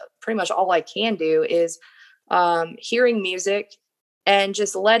pretty much all I can do is hearing music and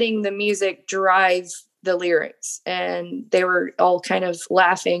just letting the music drive the lyrics. And they were all kind of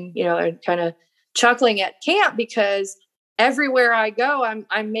laughing, and kind of chuckling at camp, because everywhere I go,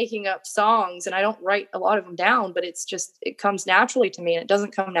 I'm making up songs, and I don't write a lot of them down, but it comes naturally to me, and it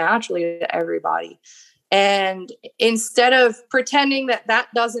doesn't come naturally to everybody. And instead of pretending that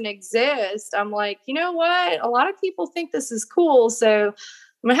doesn't exist, I'm like, you know what? A lot of people think this is cool. So I'm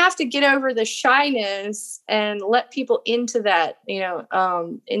going to have to get over the shyness and let people into that,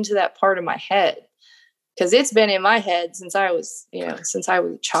 into that part of my head. Because it's been in my head since I was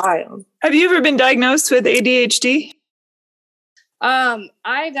a child. Have you ever been diagnosed with ADHD?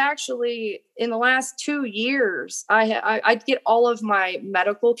 I've actually, in the last 2 years, I'd get all of my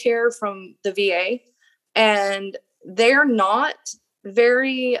medical care from the VA. And they're not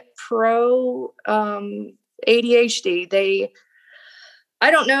very pro ADHD. I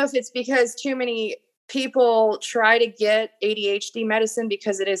don't know if it's because too many people try to get ADHD medicine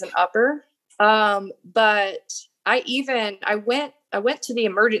because it is an upper. But I went to the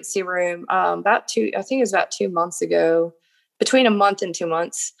emergency room I think it was about 2 months ago, between a month and 2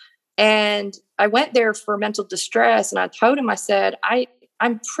 months. And I went there for mental distress, and I told him, I said,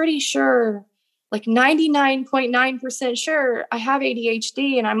 I'm pretty sure, like 99.9% sure I have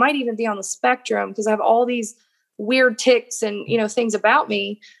ADHD, and I might even be on the spectrum because I have all these weird tics and, things about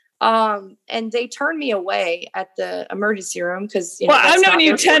me. And they turned me away at the emergency room because, I've known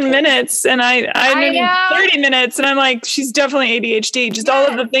you 10 minutes and I known you 30 minutes, and I'm like, she's definitely ADHD. Just all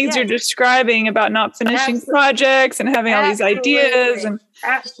of the things you're describing about not finishing projects and having all these ideas.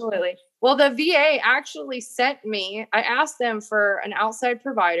 Absolutely. Well, the VA actually sent me, I asked them for an outside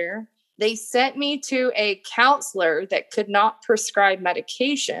provider. They sent me to a counselor that could not prescribe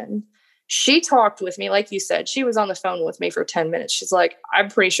medication. She talked with me, like you said, she was on the phone with me for 10 minutes. She's like, I'm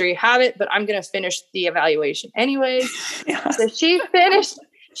pretty sure you have it, but I'm going to finish the evaluation anyways. Yeah. So she finished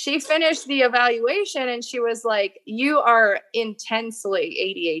the evaluation, and she was like, you are intensely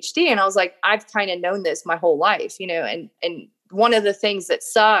ADHD. And I was like, I've kind of known this my whole life, and one of the things that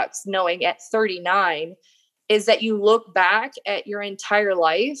sucks knowing at 39 is that you look back at your entire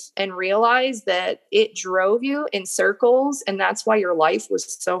life and realize that it drove you in circles. And that's why your life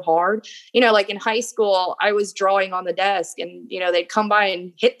was so hard. Like in high school, I was drawing on the desk, and, they'd come by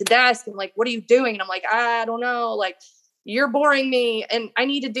and hit the desk and like, what are you doing? And I'm like, I don't know. Like, you're boring me and I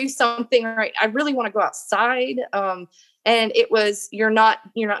need to do something right. I really want to go outside. And it was, you're not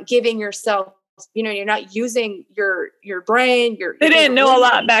giving yourself, you're not using your brain. They didn't know a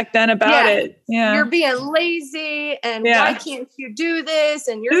lot back then about it. Yeah. You're being lazy, and why can't you do this?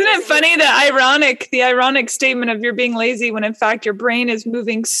 And isn't it funny the ironic statement of you're being lazy when in fact your brain is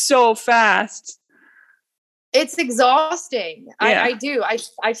moving so fast? It's exhausting. Yeah. I do.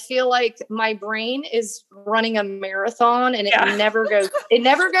 I feel like my brain is running a marathon and it never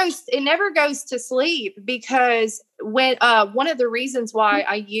goes to sleep, because when one of the reasons why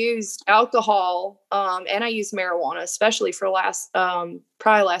I used alcohol and I used marijuana, especially for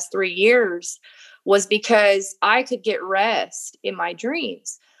probably last 3 years, was because I could get rest in my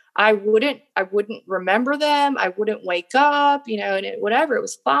dreams. I wouldn't remember them. I wouldn't wake up, and whatever, it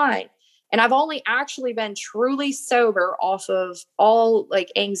was fine. And I've only actually been truly sober off of all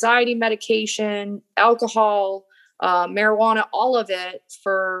like anxiety medication, alcohol, marijuana, all of it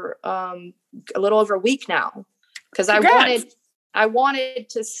for a little over a week now. Because I wanted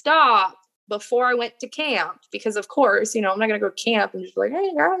to stop before I went to camp, because of course, I'm not going to go camp and just be like,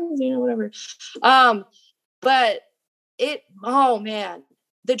 hey guys, whatever. But oh man,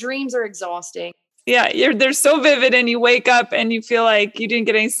 the dreams are exhausting. Yeah, they're so vivid, and you wake up and you feel like you didn't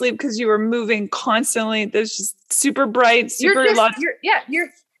get any sleep because you were moving constantly. There's just super bright, you're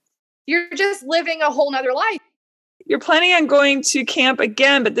just living a whole nother life. You're planning on going to camp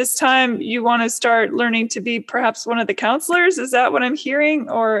again, but this time you want to start learning to be perhaps one of the counselors. Is that what I'm hearing?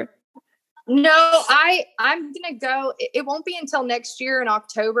 Or no, I'm going to go. It won't be until next year in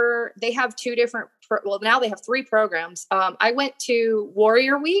October. They have now they have 3 programs. I went to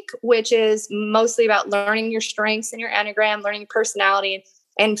Warrior Week, which is mostly about learning your strengths and your Enneagram, learning your personality,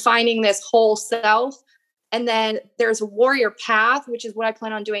 and finding this whole self. And then there's Warrior Path, which is what I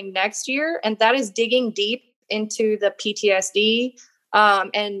plan on doing next year. And that is digging deep into the PTSD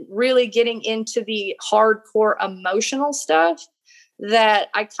and really getting into the hardcore emotional stuff that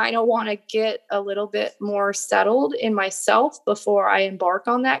I kind of want to get a little bit more settled in myself before I embark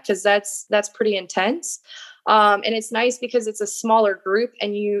on that, because that's pretty intense. And it's nice because it's a smaller group,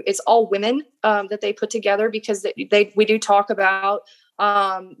 and it's all women that they put together, because we do talk about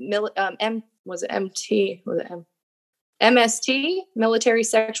MST, military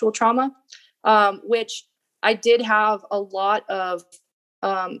sexual trauma, which I did have a lot of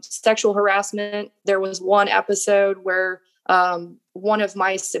sexual harassment. There was one episode where one of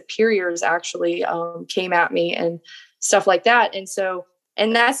my superiors actually came at me and stuff like that.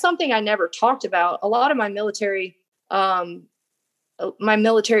 And that's something I never talked about. A lot of my military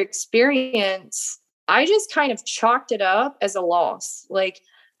experience, I just kind of chalked it up as a loss. Like,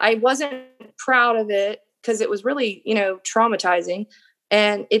 I wasn't proud of it because it was really, traumatizing,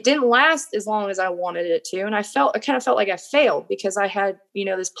 and it didn't last as long as I wanted it to. And I kind of felt like I failed, because I had,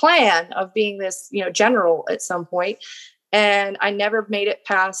 this plan of being this, general at some point. And I never made it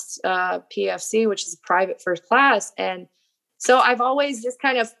past PFC, which is private first class. And so I've always just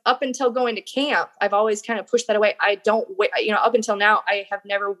kind of, up until going to camp, I've always kind of pushed that away. I don't, up until now, I have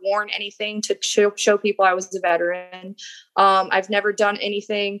never worn anything to show people I was a veteran. I've never done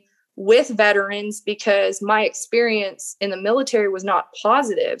anything with veterans because my experience in the military was not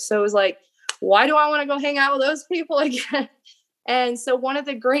positive. So it was like, why do I want to go hang out with those people again? And so one of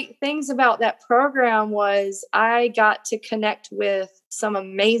the great things about that program was I got to connect with some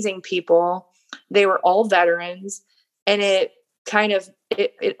amazing people. They were all veterans, and it kind of,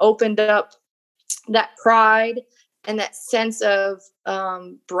 it opened up that pride and that sense of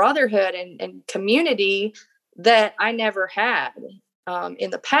brotherhood and community that I never had in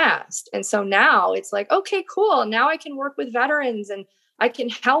the past. And so now it's like, okay, cool. Now I can work with veterans and I can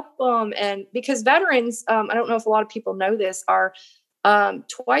help them. And because veterans, I don't know if a lot of people know this, are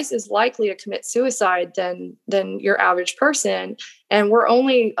twice as likely to commit suicide than your average person. And we're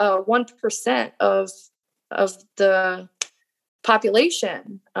only 1% of the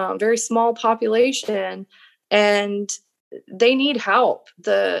population, very small population, and they need help.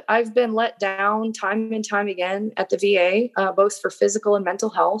 I've been let down time and time again at the VA, both for physical and mental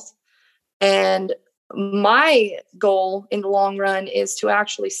health. And my goal in the long run is to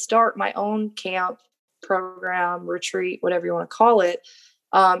actually start my own camp, program, retreat, whatever you want to call it,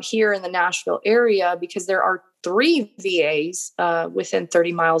 here in the Nashville area, because there are 3 VAs within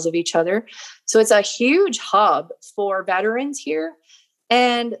 30 miles of each other. So it's a huge hub for veterans here.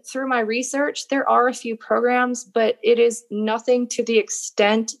 And through my research, there are a few programs, but it is nothing to the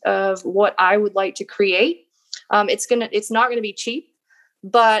extent of what I would like to create. It's not going to be cheap.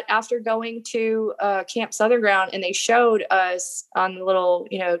 But after going to Camp Southern Ground, and they showed us on the little,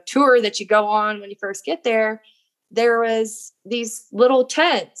 tour that you go on when you first get there, there was these little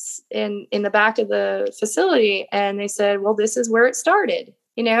tents in the back of the facility. And they said, well, this is where it started.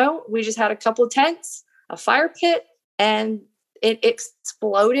 We just had a couple of tents, a fire pit, and it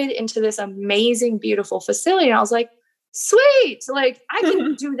exploded into this amazing, beautiful facility. And I was like, sweet, like I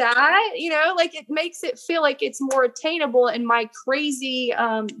can do that, like it makes it feel like it's more attainable, and my crazy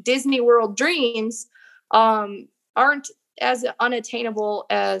Disney World dreams aren't as unattainable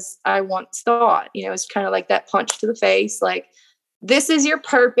as I once thought. It's kind of like that punch to the face, like, this is your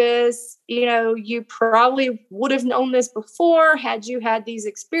purpose. You probably would have known this before had you had these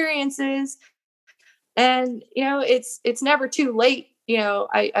experiences. And, it's never too late.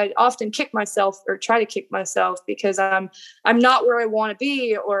 I often kick myself, or try to kick myself, because I'm not where I want to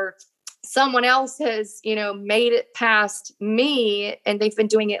be, or someone else has, made it past me, and they've been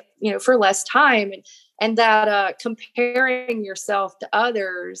doing it, for less time. And that comparing yourself to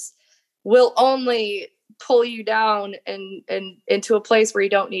others will only pull you down and into a place where you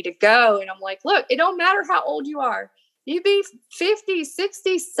don't need to go. And I'm like, look, it don't matter how old you are. You be 50,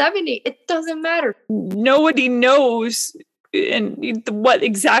 60, 70, it doesn't matter. Nobody knows what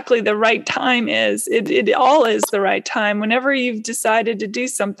exactly the right time is. It all is the right time. Whenever you've decided to do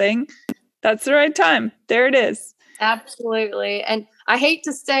something, that's the right time. There it is. Absolutely. And I hate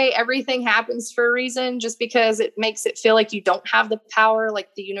to say everything happens for a reason, just because it makes it feel like you don't have the power,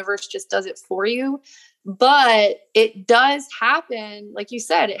 like the universe just does it for you. But it does happen. Like you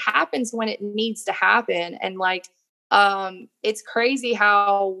said, it happens when it needs to happen. And like, it's crazy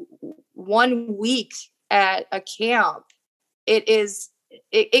how 1 week at a camp,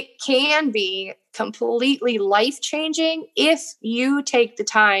 it can be completely life-changing if you take the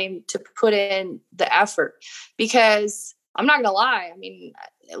time to put in the effort. Because I'm not gonna lie, I mean,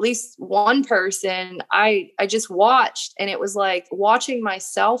 at least one person I just watched, and it was like watching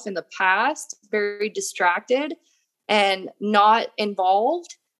myself in the past, very distracted and not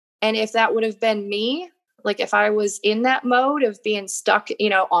involved. And if that would have been me, like if I was in that mode of being stuck,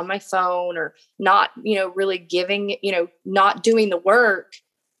 on my phone, or not, really giving, not doing the work,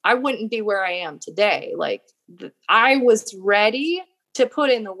 I wouldn't be where I am today. Like I was ready to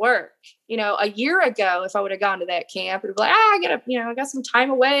put in the work. A year ago, if I would have gone to that camp, it'd be like, I got some time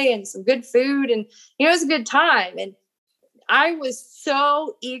away and some good food, and, it was a good time. And I was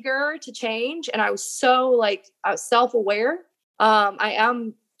so eager to change, and I was so I was self-aware. I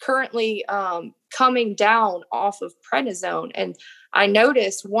am currently, coming down off of prednisone. And I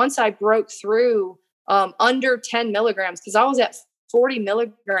noticed once I broke through, under 10 milligrams, because I was at 40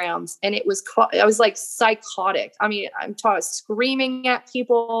 milligrams, and I was like psychotic. I mean, I'm talking screaming at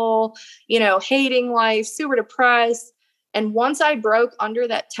people, hating life, super depressed. And once I broke under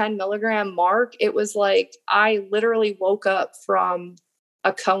that 10 milligram mark, it was like I literally woke up from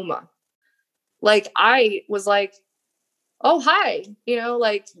a coma. Like I was like, oh, hi,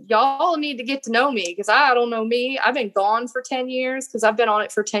 y'all need to get to know me, because I don't know me. I've been gone for 10 years, because I've been on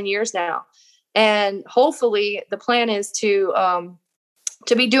it for 10 years now. And hopefully the plan is to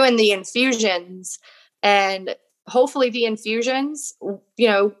be doing the infusions, and hopefully the infusions,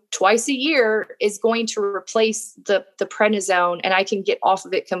 twice a year is going to replace the prednisone, and I can get off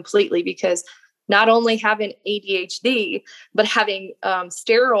of it completely. Because not only having ADHD, but having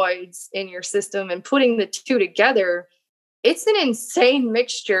steroids in your system and putting the two together, it's an insane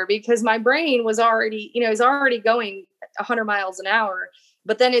mixture, because my brain was already, is already going 100 miles an hour,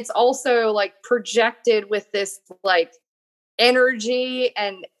 but then it's also like projected with this like energy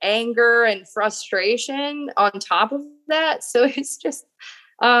and anger and frustration on top of that. So it's just,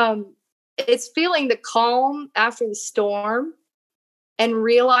 it's feeling the calm after the storm, and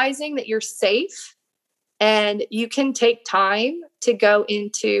realizing that you're safe, and you can take time to go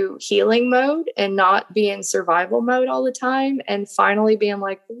into healing mode and not be in survival mode all the time. And finally being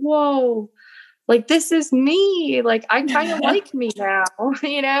like, whoa, like this is me. Like I kind of like me now,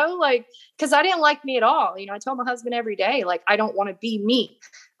 because I didn't like me at all. I tell my husband every day, like, I don't want to be me.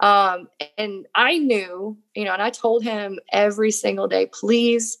 And I knew, and I told him every single day,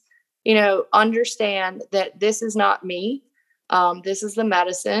 please, understand that this is not me. This is the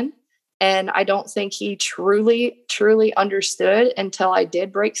medicine. And I don't think he truly, truly understood until I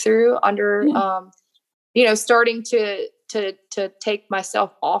did break through under, starting to take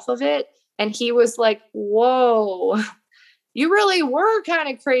myself off of it. And he was like, whoa, you really were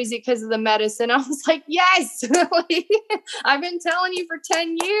kind of crazy because of the medicine. I was like, yes, I've been telling you for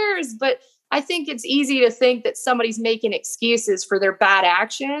 10 years, but I think it's easy to think that somebody's making excuses for their bad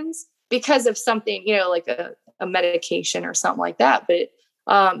actions because of something, like a medication or something like that. But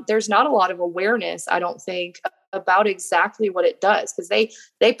there's not a lot of awareness, I don't think, about exactly what it does. Because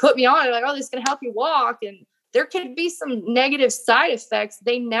they put me on it like, oh, this is going to help you walk. And there could be some negative side effects.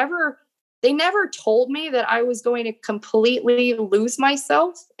 They never told me that I was going to completely lose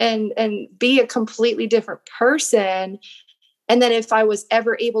myself and be a completely different person. And then if I was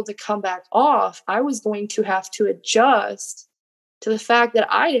ever able to come back off, I was going to have to adjust to the fact that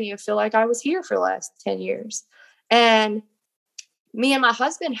I didn't even feel like I was here for the last 10 years. And me and my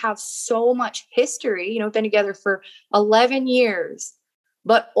husband have so much history, been together for 11 years,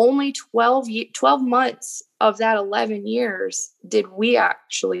 but only 12 months of that 11 years did we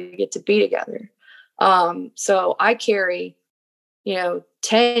actually get to be together. So I carry,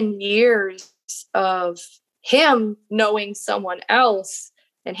 10 years of him knowing someone else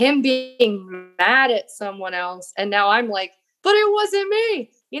and him being mad at someone else. And now I'm like, but it wasn't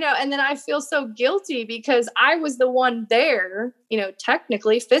me, and then I feel so guilty because I was the one there,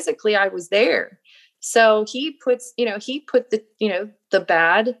 technically, physically, I was there. So he put the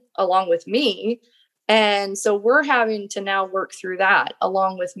bad along with me. And so we're having to now work through that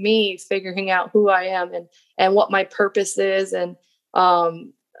along with me figuring out who I am and what my purpose is, and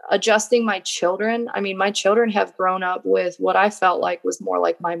adjusting my children. I mean, my children have grown up with what I felt like was more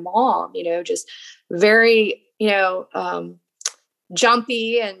like my mom, just very,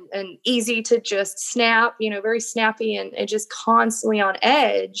 jumpy and easy to just snap, very snappy and just constantly on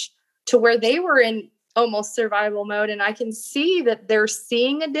edge, to where they were in almost survival mode. And I can see that they're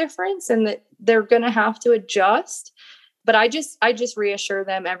seeing a difference and that they're going to have to adjust. But I just reassure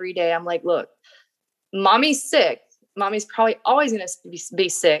them every day. I'm like, look, mommy's sick. Mommy's probably always going to be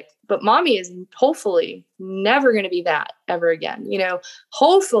sick, but mommy is hopefully never going to be that ever again.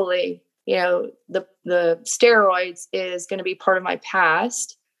 Hopefully, the steroids is going to be part of my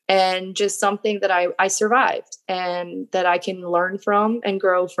past and just something that I survived and that I can learn from and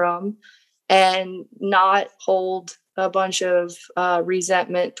grow from, and not hold a bunch of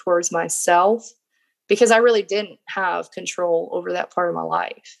resentment towards myself, because I really didn't have control over that part of my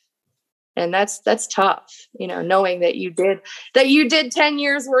life. And that's tough, knowing that you did 10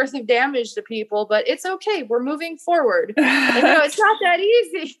 years worth of damage to people, but it's okay. We're moving forward. It's not that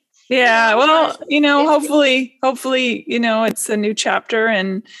easy. Yeah. Well, hopefully, it's a new chapter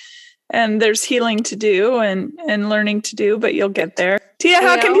and there's healing to do and learning to do, but you'll get there. Tia,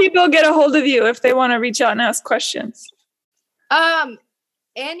 how can people get a hold of you if they want to reach out and ask questions?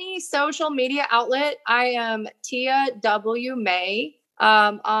 Any social media outlet. I am Tia W. May.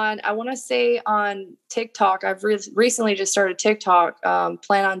 I want to say on TikTok, I've recently just started TikTok,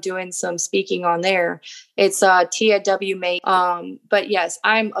 plan on doing some speaking on there. It's, Tia W. May. But yes,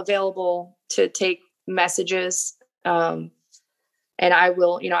 I'm available to take messages, and I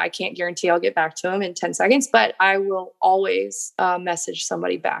will, I can't guarantee I'll get back to them in 10 seconds, but I will always message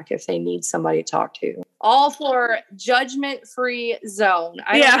somebody back if they need somebody to talk to. All for judgment-free zone.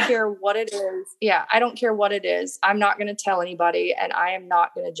 I don't care what it is. Yeah, I don't care what it is. I'm not going to tell anybody, and I am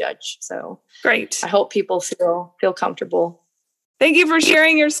not going to judge. So great. I hope people feel comfortable. Thank you for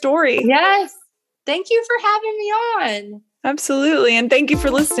sharing your story. Yes. Thank you for having me on. Absolutely. And thank you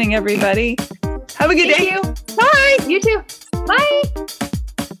for listening, everybody. Have a good day. Thank you. Bye. You too. Bye.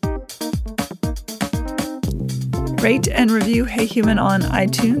 Rate and review Hey Human on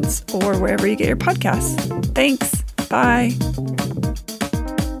iTunes or wherever you get your podcasts. Thanks. Bye.